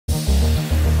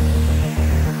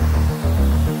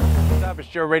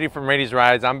Joe Rady from Rady's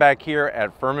Rides. I'm back here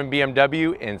at Furman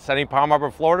BMW in sunny Palm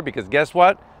Harbor, Florida, because guess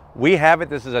what? We have it.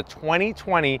 This is a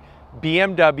 2020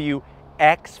 BMW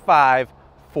X5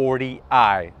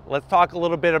 40i. Let's talk a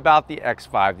little bit about the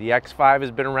X5. The X5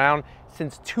 has been around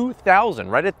since 2000,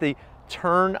 right at the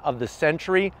turn of the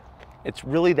century. It's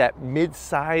really that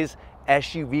mid-size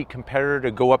SUV competitor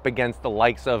to go up against the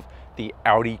likes of the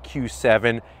Audi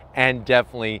Q7 and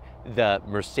definitely the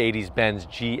Mercedes-Benz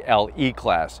GLE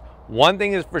class. One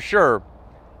thing is for sure,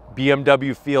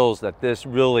 BMW feels that this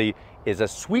really is a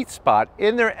sweet spot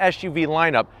in their SUV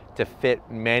lineup to fit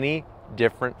many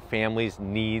different families'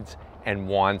 needs and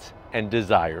wants and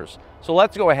desires. So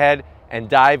let's go ahead and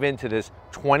dive into this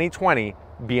 2020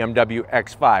 BMW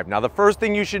X5. Now, the first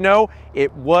thing you should know,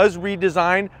 it was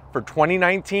redesigned for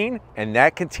 2019 and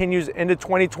that continues into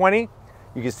 2020.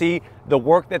 You can see the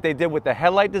work that they did with the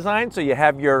headlight design. So you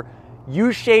have your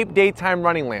U-shaped daytime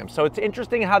running lamps. So it's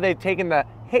interesting how they've taken the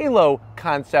halo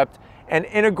concept and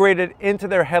integrated into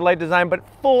their headlight design, but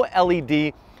full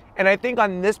LED. And I think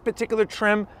on this particular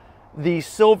trim, the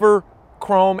silver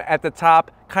chrome at the top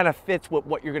kind of fits with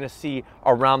what you're gonna see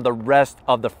around the rest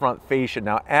of the front fascia.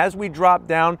 Now, as we drop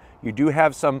down, you do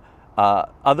have some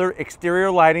other exterior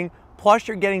lighting, plus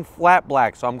you're getting flat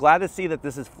black. So I'm glad to see that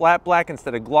this is flat black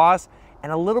instead of gloss,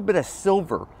 and a little bit of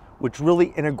silver, which really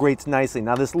integrates nicely.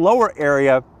 Now, this lower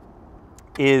area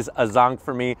is a zonk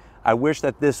for me. I wish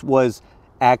that this was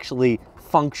actually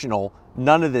functional.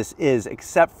 None of this is,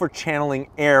 except for channeling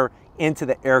air into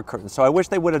the air curtain. So I wish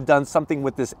they would have done something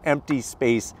with this empty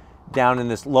space down in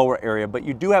this lower area, but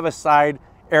you do have a side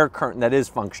air curtain that is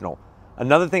functional.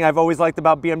 Another thing I've always liked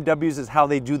about BMWs is how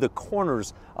they do the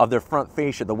corners of their front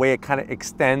fascia, the way it kind of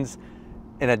extends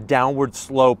in a downward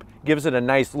slope, gives it a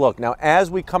nice look. Now, as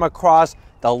we come across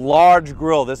the large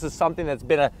grille, this is something that's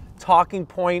been a talking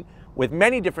point with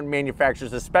many different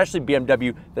manufacturers, especially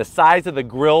BMW. The size of the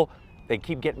grille, they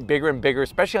keep getting bigger and bigger,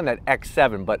 especially on that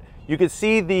X7. But you can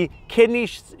see the kidney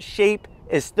shape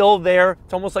is still there.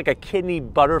 It's almost like a kidney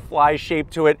butterfly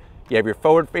shape to it. You have your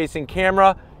forward-facing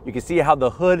camera. You can see how the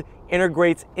hood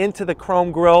integrates into the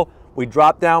chrome grille. We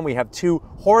drop down, we have two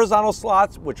horizontal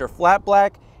slots, which are flat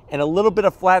black, and a little bit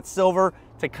of flat silver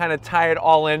to kind of tie it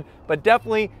all in, but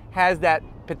definitely has that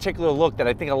particular look that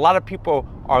I think a lot of people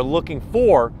are looking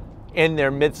for in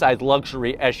their mid-size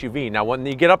luxury SUV. Now, when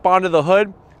you get up onto the hood,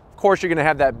 of course, you're gonna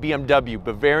have that BMW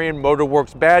Bavarian Motor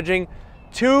Works badging,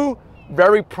 two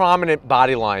very prominent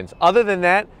body lines. Other than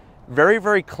that, very,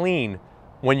 very clean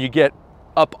when you get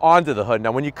up onto the hood.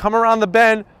 Now, when you come around the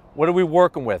bend, what are we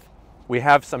working with? We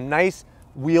have some nice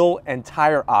wheel and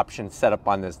tire options set up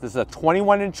on this. This is a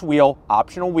 21-inch wheel,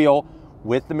 optional wheel,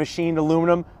 with the machined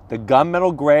aluminum, the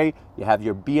gunmetal gray. You have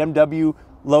your BMW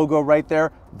logo right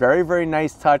there. Very, very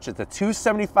nice touch. It's a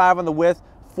 275 on the width,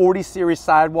 40 series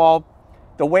sidewall.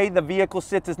 The way the vehicle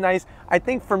sits is nice. I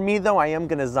think for me though, I am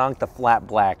gonna zonk the flat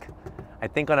black. I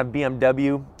think on a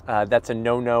BMW, that's a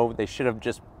no-no. They should have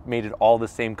just made it all the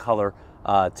same color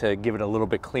to give it a little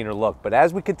bit cleaner look. But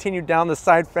as we continue down the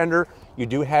side fender, you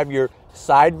do have your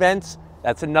side vents.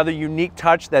 That's another unique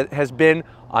touch that has been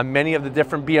on many of the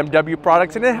different BMW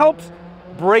products, and it helps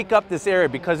break up this area,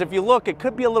 because if you look, it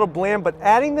could be a little bland, but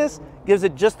adding this gives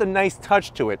it just a nice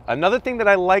touch to it. Another thing that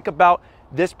I like about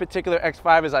this particular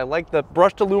X5 is I like the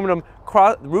brushed aluminum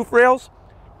roof rails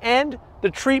and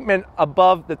the treatment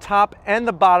above the top and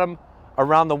the bottom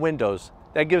around the windows.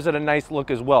 That gives it a nice look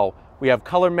as well. We have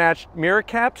color matched mirror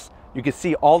caps. You can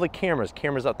see all the cameras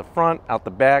out the front, out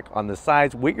the back, on the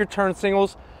sides with your turn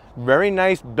signals. Very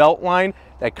nice belt line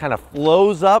that kind of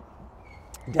flows up.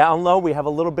 Down low, we have a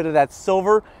little bit of that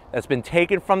silver that's been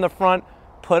taken from the front,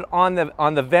 put on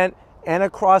the vent and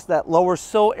across that lower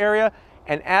sill area.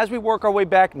 And as we work our way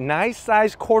back, nice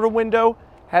size quarter window,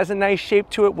 has a nice shape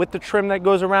to it with the trim that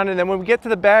goes around. And then when we get to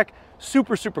the back,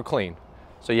 super, super clean.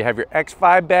 So you have your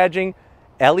X5 badging,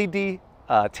 LED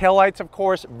taillights, of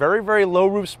course, very, very low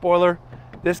roof spoiler.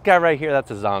 This guy right here, that's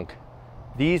a zonk.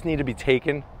 These need to be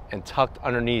taken and tucked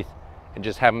underneath and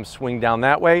just have them swing down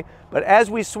that way. But as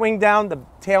we swing down the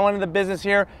tail end of the business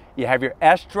here, you have your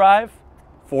S-Drive,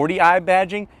 40i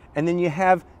badging, and then you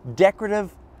have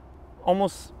decorative,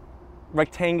 almost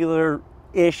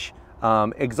rectangular-ish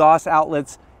exhaust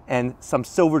outlets and some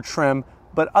silver trim.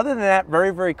 But other than that,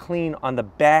 very, very clean on the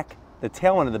back, the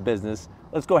tail end of the business.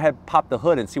 Let's go ahead and pop the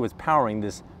hood and see what's powering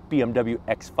this BMW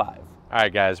X5. All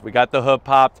right, guys, we got the hood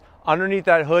popped. Underneath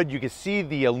that hood, you can see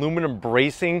the aluminum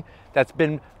bracing that's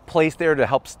been placed there to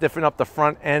help stiffen up the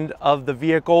front end of the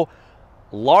vehicle.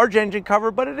 Large engine cover,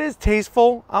 but it is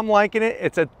tasteful. I'm liking it.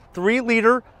 It's a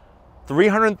 3-liter,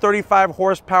 335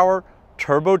 horsepower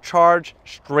turbocharged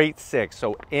straight six.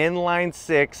 So inline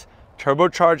six,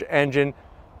 turbocharged engine.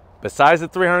 Besides the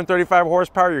 335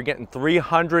 horsepower, you're getting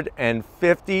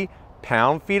 350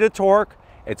 pound-feet of torque.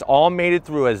 It's all mated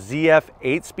through a ZF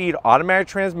 8-speed automatic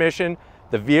transmission.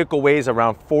 The vehicle weighs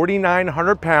around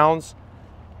 4,900 pounds.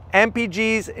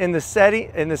 MPGs in the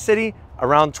city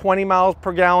around 20 miles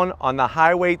per gallon. On the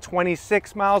highway,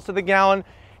 26 miles to the gallon.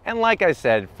 And like I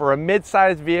said, for a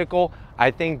mid-sized vehicle, I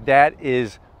think that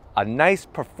is a nice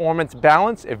performance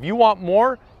balance. If you want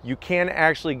more, you can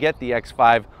actually get the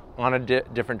X5 on a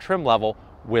different trim level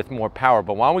with more power.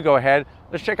 But why don't we go ahead,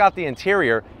 let's check out the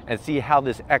interior and see how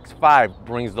this X5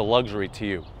 brings the luxury to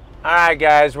you. All right,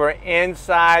 guys, we're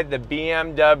inside the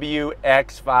BMW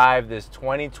X5, this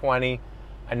 2020.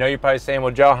 I know you're probably saying,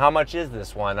 well, Joe, how much is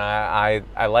this one? I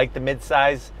like the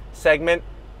mid-size segment.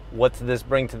 What's this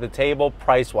bring to the table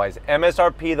price-wise?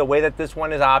 MSRP, the way that this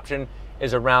one is optioned,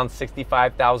 is around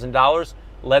 $65,000.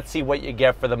 Let's see what you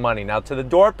get for the money. Now, to the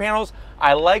door panels,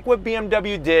 I like what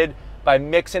BMW did by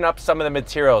mixing up some of the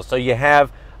materials. So you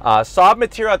have soft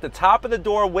material at the top of the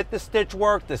door with the stitch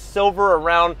work, the silver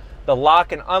around the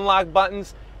lock and unlock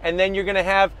buttons, and then you're gonna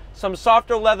have some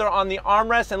softer leather on the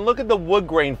armrest, and look at the wood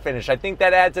grain finish. I think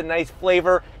that adds a nice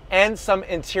flavor and some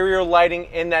interior lighting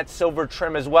in that silver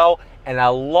trim as well, and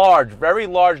a large, very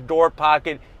large door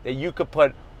pocket that you could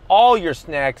put all your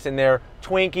snacks in there,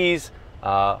 Twinkies,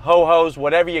 ho-hos,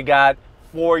 whatever you got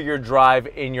for your drive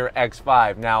in your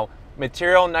X5. Now,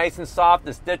 material nice and soft,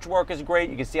 the stitch work is great.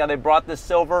 You can see how they brought the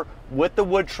silver with the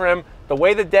wood trim. The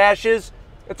way the dash is,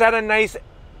 it's at a nice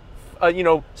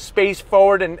space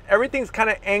forward, and everything's kind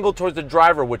of angled towards the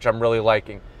driver, which I'm really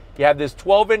liking. You have this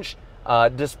 12-inch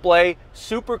display,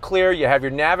 super clear. You have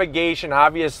your navigation,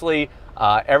 obviously.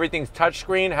 Everything's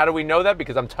touchscreen. How do we know that?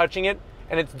 Because I'm touching it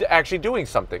and it's actually doing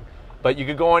something. But you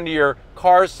could go into your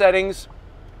car settings.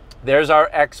 There's our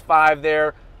X5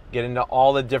 there. Get into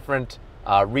all the different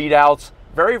readouts.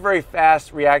 Very, very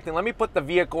fast reacting. Let me put the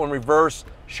vehicle in reverse,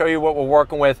 show you what we're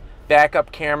working with.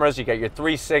 Backup cameras, you got your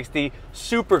 360,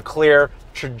 super clear,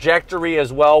 trajectory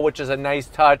as well, which is a nice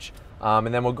touch.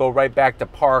 And then we'll go right back to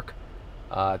park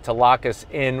to lock us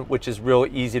in, which is real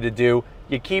easy to do.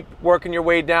 You keep working your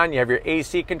way down, you have your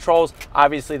AC controls.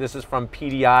 Obviously this is from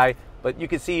PDI, but you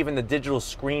can see even the digital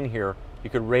screen here. You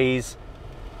could raise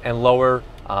and lower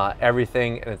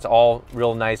everything, and it's all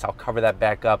real nice. I'll cover that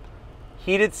back up.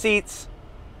 Heated seats,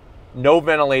 no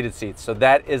ventilated seats, so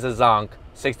that is a zonk.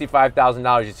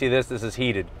 $65,000. You see this is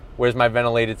heated. Where's my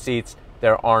ventilated seats?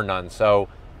 There are none. So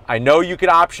I know you could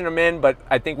option them in, but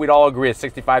I think we'd all agree at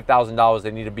 $65,000 they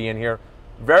need to be in here.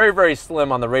 Very, very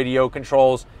slim on the radio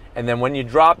controls. And then when you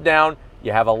drop down,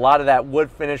 you have a lot of that wood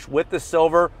finish with the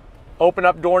silver. Open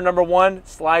up door number one,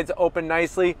 slides open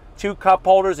nicely. 2 cup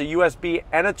holders, a USB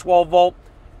and a 12 volt,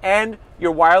 and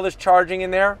your wireless charging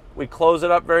in there. We close it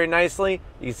up very nicely.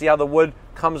 You can see how the wood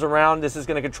comes around. This is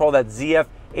going to control that ZF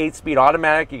 8-speed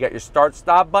automatic. You got your start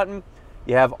stop button.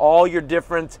 You have all your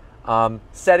different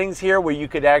settings here where you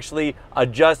could actually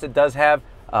adjust. It does have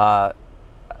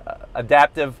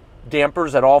adaptive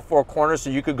dampers at all 4 corners,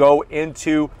 so you could go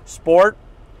into sport,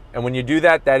 and when you do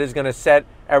that, that is going to set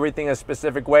everything a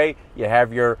specific way. You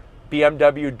have your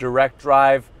BMW direct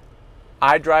drive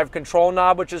iDrive control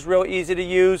knob, which is real easy to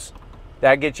use.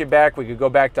 That gets you back. We could go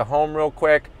back to home real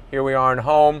quick. Here we are in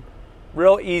home.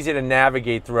 Real easy to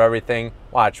navigate through everything.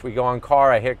 Watch, we go on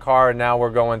car, I hit car, and now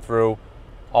we're going through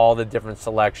all the different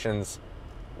selections.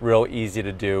 Real easy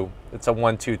to do. It's a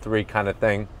 1, 2, 3 kind of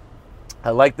thing. I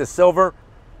like the silver.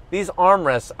 These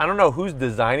armrests, I don't know who's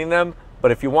designing them,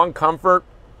 but if you want comfort,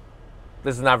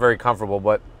 this is not very comfortable,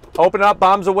 but open up,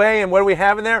 bombs away, and what do we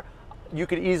have in there? You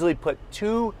could easily put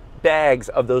 2 bags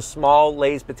of those small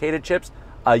Lay's potato chips,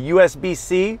 a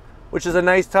USB-C, which is a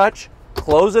nice touch.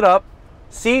 Close it up.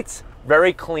 Seats,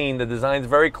 very clean. The design's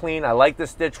very clean. I like the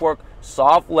stitch work,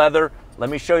 soft leather. Let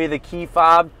me show you the key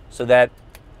fob so that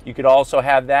you could also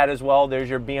have that as well. There's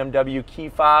your BMW key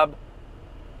fob.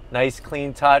 Nice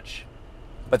clean touch.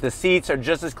 But the seats are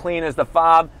just as clean as the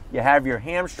fob. You have your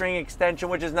hamstring extension,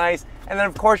 which is nice. And then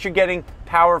of course you're getting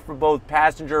power for both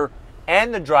passenger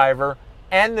and the driver.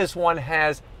 And this one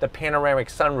has the panoramic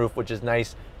sunroof, which is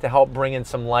nice to help bring in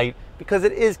some light because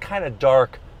it is kind of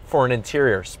dark for an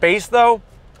interior. Space though,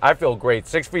 I feel great.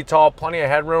 6 feet tall, plenty of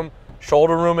headroom.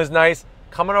 Shoulder room is nice.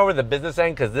 Coming over the business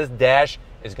end, because this dash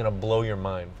is gonna blow your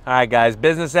mind. All right guys,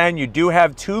 business end, you do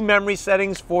have 2 memory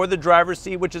settings for the driver's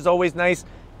seat, which is always nice.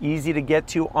 Easy to get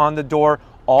to on the door.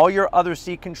 All your other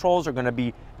seat controls are gonna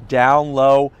be down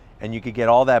low, and you could get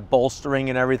all that bolstering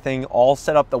and everything all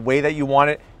set up the way that you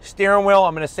want it. Steering wheel,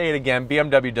 I'm gonna say it again,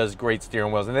 BMW does great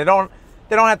steering wheels, and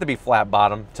They don't have to be flat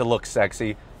bottom to look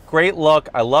sexy. Great look.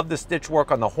 I love the stitch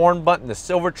work on the horn button, the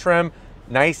silver trim,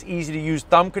 nice, easy to use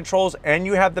thumb controls, and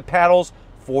you have the paddles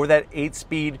for that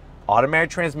 8-speed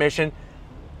automatic transmission.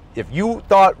 If you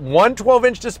thought one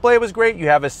 12-inch display was great, you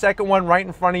have a second one right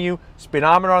in front of you,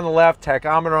 speedometer on the left,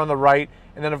 tachometer on the right,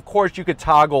 and then of course you could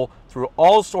toggle through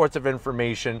all sorts of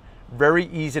information. Very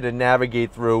easy to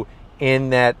navigate through in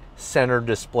that center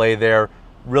display there.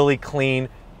 Really clean.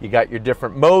 You got your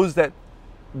different modes that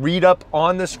read up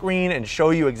on the screen and show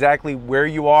you exactly where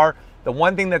you are. The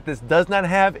one thing that this does not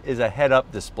have is a head-up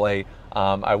display.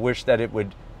 I wish that it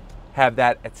would have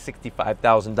that at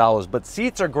 $65,000, but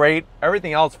seats are great.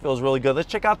 Everything else feels really good. Let's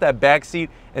check out that back seat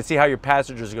and see how your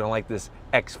passengers are gonna like this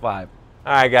X5.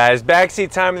 All right, guys,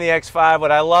 backseat time in the X5.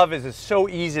 What I love is it's so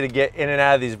easy to get in and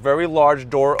out of these very large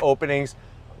door openings.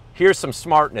 Here's some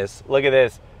smartness. Look at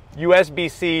this.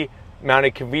 USB-C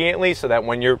mounted conveniently so that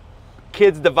when your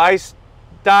kid's device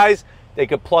dies, they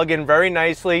could plug in very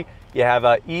nicely. You have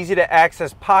a easy to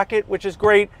access pocket, which is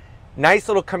great. Nice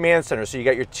little command center. So you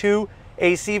got your 2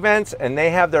 AC vents, and they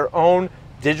have their own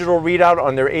digital readout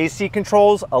on their AC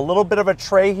controls. A little bit of a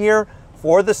tray here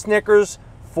for the Snickers,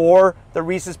 for the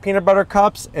Reese's peanut butter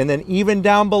cups, and then even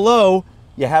down below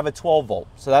you have a 12 volt.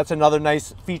 So that's another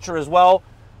nice feature as well.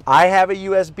 I have a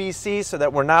USB-C so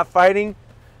that we're not fighting.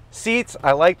 Seats,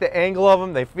 I like the angle of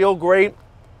them. They feel great.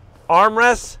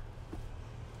 Armrests,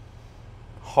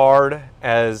 hard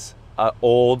as an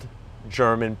old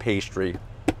German pastry.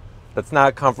 That's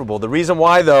not comfortable. The reason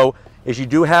why though is you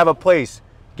do have a place.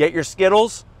 Get your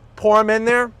Skittles, pour them in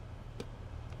there,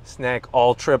 snack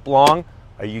all trip long.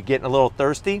 Are you getting a little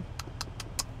thirsty?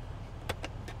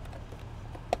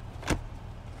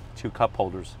 2 cup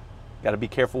holders. Got to be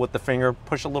careful with the finger.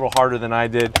 Push a little harder than I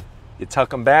did. You tuck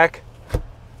them back.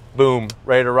 Boom,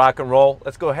 ready to rock and roll.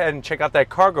 Let's go ahead and check out that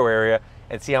cargo area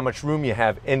and see how much room you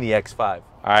have in the X5.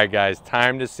 All right, guys,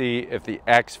 time to see if the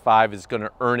X5 is going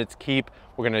to earn its keep.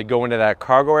 We're going to go into that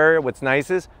cargo area. What's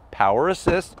nice is power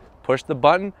assist. Push the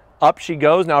button, up she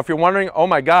goes. Now, if you're wondering, oh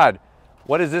my God,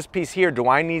 what is this piece here? Do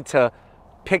I need to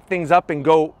pick things up and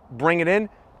go bring it in?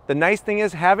 The nice thing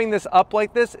is having this up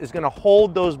like this is going to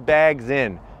hold those bags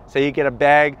in. Say you get a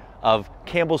bag of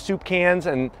Campbell's soup cans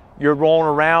and you're rolling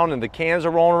around and the cans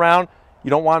are rolling around. You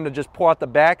don't want them to just pour out the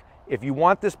back. If you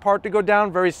want this part to go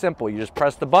down, very simple. You just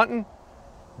press the button,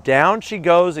 down she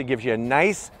goes. It gives you a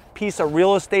nice piece of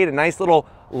real estate, a nice little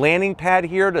landing pad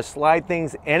here to slide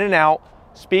things in and out.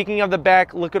 Speaking of the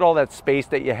back, look at all that space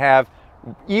that you have.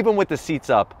 Even with the seats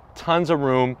up, tons of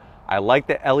room. I like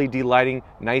the LED lighting,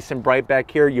 nice and bright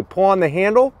back here. You pull on the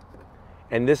handle,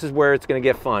 and this is where it's gonna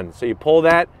get fun. So you pull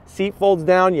that, seat folds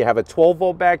down, you have a 12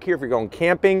 volt back here if you're going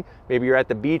camping. Maybe you're at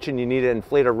the beach and you need to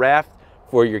inflate a raft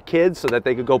for your kids so that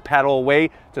they could go paddle away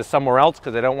to somewhere else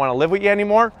because they don't wanna live with you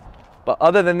anymore. But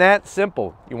other than that,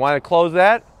 simple. You wanna close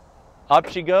that, up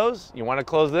she goes. You wanna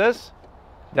close this,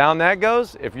 down that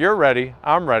goes. If you're ready,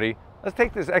 I'm ready. Let's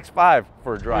take this X5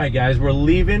 for a drive. All right, guys, we're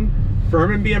leaving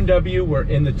Furman BMW. We're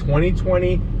in the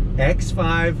 2020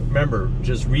 X5. Remember,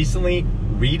 just recently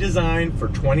redesigned for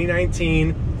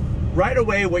 2019. Right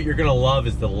away, what you're gonna love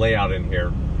is the layout in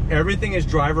here. Everything is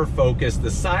driver focused. The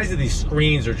size of these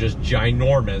screens are just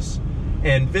ginormous.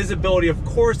 And visibility, of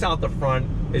course, out the front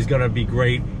is gonna be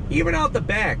great. Even out the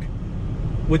back,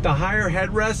 with the higher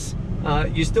headrests,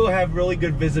 you still have really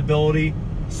good visibility.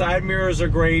 Side mirrors are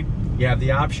great. You have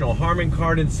the optional Harman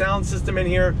Kardon sound system in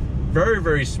here. Very,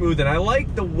 very smooth. And I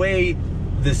like the way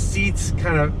the seats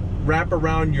kind of wrap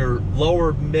around your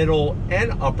lower, middle,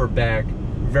 and upper back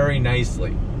very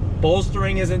nicely.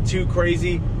 Bolstering isn't too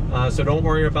crazy, so don't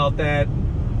worry about that.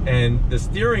 And the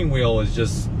steering wheel is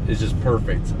just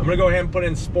perfect. I'm gonna go ahead and put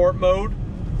in sport mode.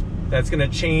 That's gonna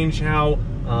change how,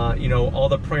 you know, all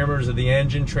the parameters of the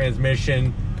engine,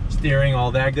 transmission, steering,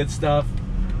 all that good stuff.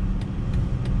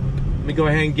 Let me go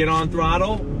ahead and get on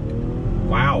throttle.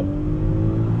 Wow.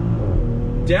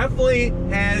 Definitely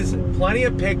has plenty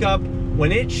of pickup.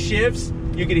 When it shifts,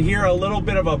 you can hear a little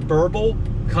bit of a burble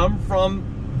come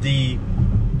from the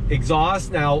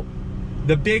exhaust. Now,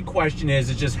 the big question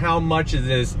is just how much of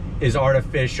this is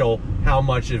artificial, how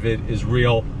much of it is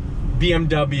real.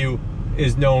 BMW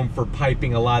is known for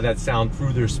piping a lot of that sound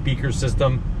through their speaker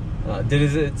system.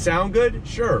 Does it sound good?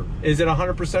 Sure. Is it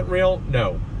 100% real?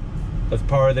 No. That's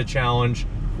part of the challenge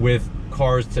with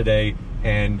cars today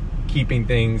and keeping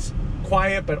things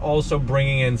quiet, but also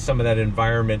bringing in some of that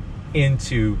environment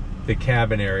into the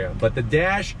cabin area. But the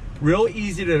dash, real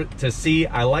easy to see.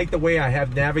 I like the way I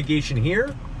have navigation here,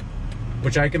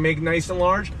 which I can make nice and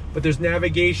large, but there's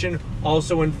navigation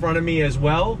also in front of me as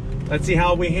well. Let's see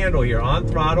how we handle here. On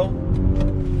throttle,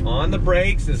 on the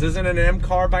brakes. This isn't an M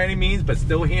car by any means, but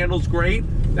still handles great.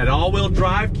 That all-wheel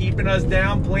drive keeping us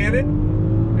down planted.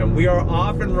 And we are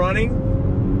off and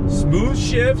running. Smooth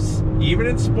shifts, even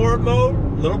in sport mode.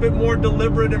 A little bit more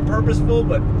deliberate and purposeful,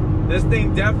 but this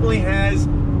thing definitely has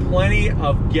plenty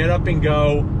of get up and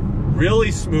go.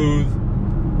 Really smooth.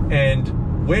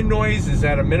 And wind noise is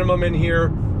at a minimum in here.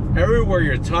 Everywhere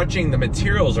you're touching, the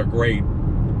materials are great.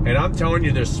 And I'm telling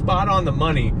you, they're spot on the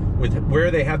money with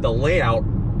where they have the layout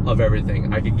of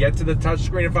everything. I could get to the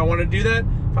touchscreen if I want to do that.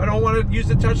 If I don't want to use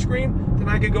the touchscreen, then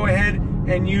I could go ahead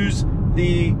and use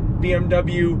the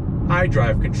BMW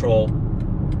iDrive control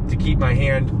to keep my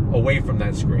hand away from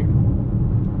that screen.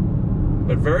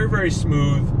 But very, very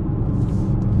smooth.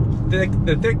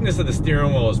 The thickness of the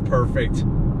steering wheel is perfect.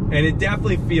 And it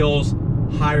definitely feels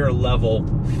higher level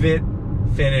fit,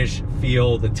 finish,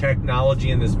 feel. The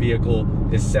technology in this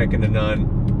vehicle is second to none.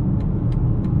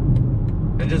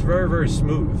 And just very, very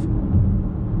smooth.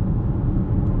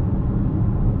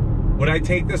 Would I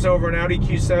take this over an Audi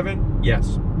Q7?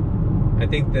 Yes. I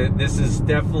think that this is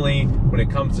definitely, when it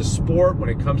comes to sport, when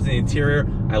it comes to the interior,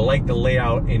 I like the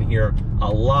layout in here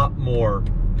a lot more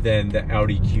than the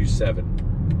Audi Q7.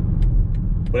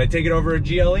 Would I take it over a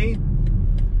GLE?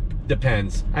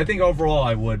 Depends. I think overall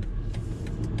I would.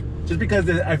 Just because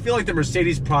I feel like the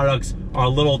Mercedes products are a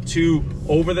little too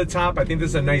over the top. I think this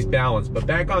is a nice balance. But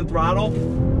back on throttle,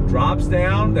 drops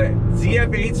down. The ZF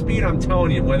 8-speed, I'm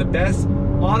telling you, one of the best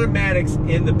automatics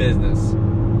in the business.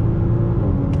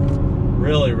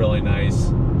 Really, really nice.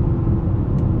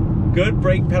 Good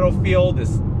brake pedal feel.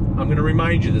 This, I'm going to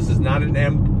remind you, this is not an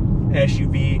M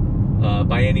SUV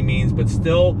by any means, but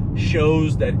still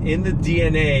shows that in the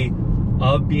DNA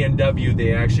of BMW,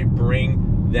 they actually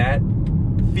bring that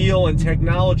feel and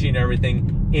technology and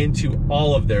everything into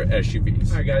all of their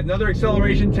SUVs. All right, guys, another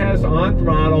acceleration test on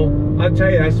throttle. I'll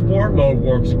tell you, that sport mode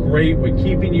works great with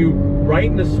keeping you right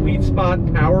in the sweet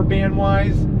spot power band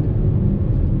wise.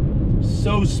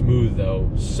 So smooth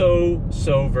though, so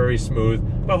very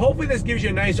smooth. But hopefully this gives you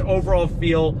a nice overall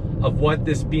feel of what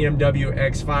this BMW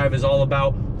X5 is all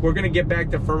about. We're gonna get back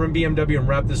to Furman BMW and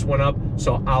wrap this one up,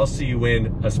 so I'll see you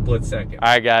in a split second. All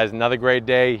right guys, another great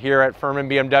day here at Furman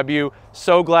BMW.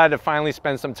 So glad to finally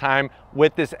spend some time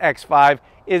with this X5.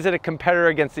 Is it a competitor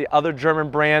against the other German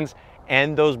brands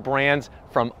and those brands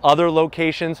from other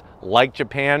locations like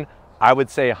Japan? I would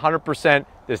say 100%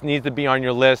 this needs to be on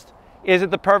your list. Is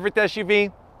it the perfect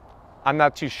SUV? I'm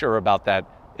not too sure about that.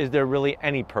 Is there really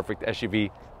any perfect SUV?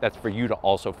 That's for you to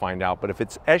also find out. But if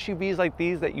it's SUVs like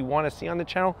these that you want to see on the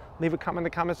channel, leave a comment in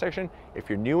the comment section. If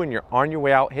you're new and you're on your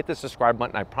way out, hit the subscribe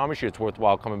button. I promise you it's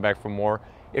worthwhile coming back for more.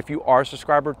 If you are a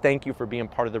subscriber, thank you for being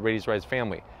part of the Radies Rise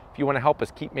family. If you want to help us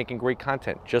keep making great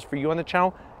content just for you on the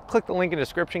channel, click the link in the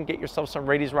description, get yourself some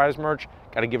Radies Rise merch.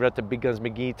 Got to give it up to Big Guns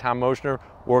McGee, Tom Moschner,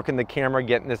 working the camera,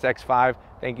 getting this X5.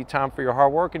 Thank you, Tom, for your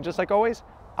hard work. And just like always,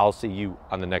 I'll see you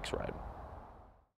on the next ride.